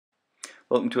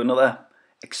Welcome to another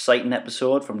exciting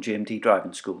episode from GMT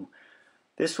Driving School.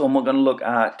 This one we're going to look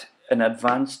at an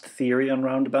advanced theory on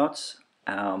roundabouts.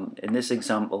 In this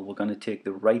example we're going to take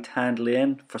the right hand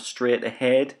lane for straight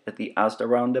ahead at the Asda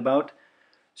roundabout.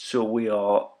 So we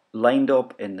are lined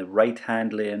up in the right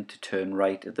hand lane to turn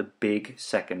right at the big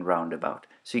second roundabout.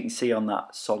 So you can see on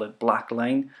that solid black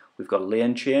line we've got a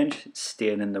lane change,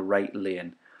 staying in the right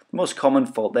lane. The most common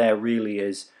fault there really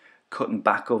is cutting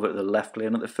back over to the left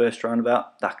lane at the first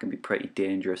roundabout. That can be pretty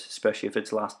dangerous, especially if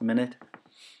it's last minute.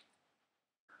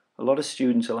 A lot of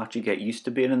students will actually get used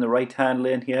to being in the right hand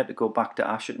lane here to go back to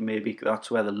Ashett. Maybe that's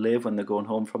where they live when they're going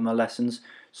home from their lessons.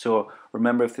 So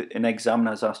remember, if an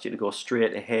examiner has asked you to go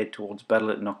straight ahead towards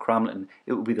Bedlington or Cramlington,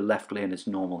 it will be the left lane as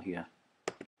normal here.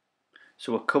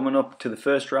 So we're coming up to the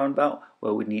first roundabout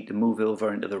where we need to move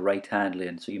over into the right hand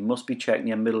lane. So you must be checking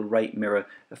your middle right mirror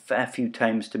a fair few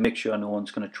times to make sure no one's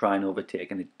going to try and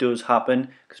overtake. And it does happen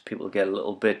because people get a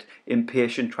little bit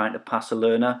impatient trying to pass a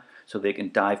learner so they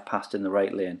can dive past in the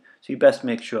right lane. So you best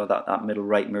make sure that that middle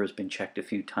right mirror has been checked a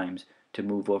few times to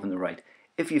move over in the right.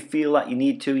 If you feel that you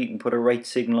need to, you can put a right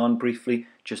signal on briefly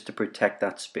just to protect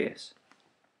that space.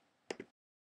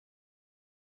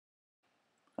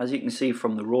 As you can see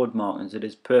from the road markings, it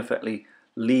is perfectly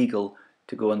legal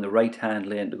to go in the right hand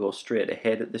lane to go straight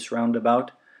ahead at this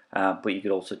roundabout, but you could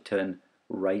also turn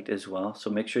right as well. So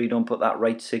make sure you don't put that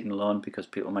right signal on because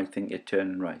people might think you're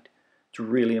turning right. It's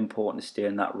really important to stay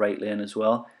in that right lane as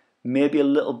well. Maybe a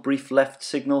little brief left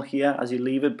signal here as you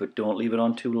leave it, but don't leave it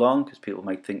on too long because people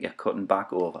might think you're cutting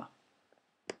back over.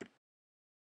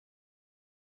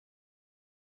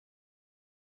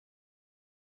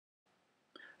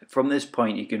 From this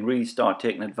point you can really start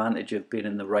taking advantage of being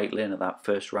in the right lane at that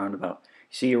first roundabout.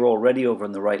 You see you're already over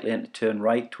in the right lane to turn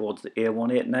right towards the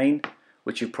A189,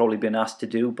 which you've probably been asked to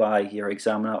do by your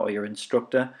examiner or your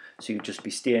instructor. So you'd just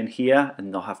be staying here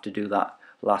and not have to do that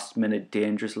last minute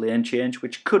dangerous lane change,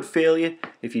 which could fail you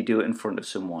if you do it in front of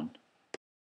someone.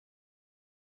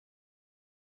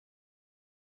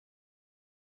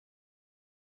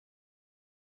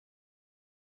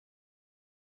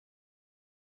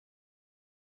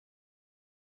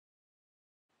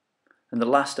 And the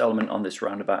last element on this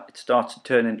roundabout, it starts to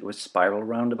turn into a spiral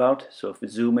roundabout. So if we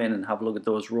zoom in and have a look at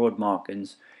those road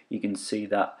markings, you can see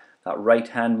that that right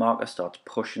hand marker starts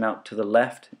pushing out to the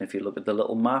left. And if you look at the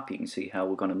little map, you can see how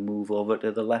we're going to move over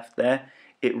to the left there.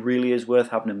 It really is worth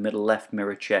having a middle left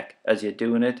mirror check as you're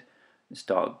doing it. And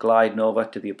start gliding over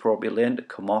to the appropriate lane to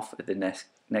come off at the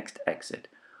next exit.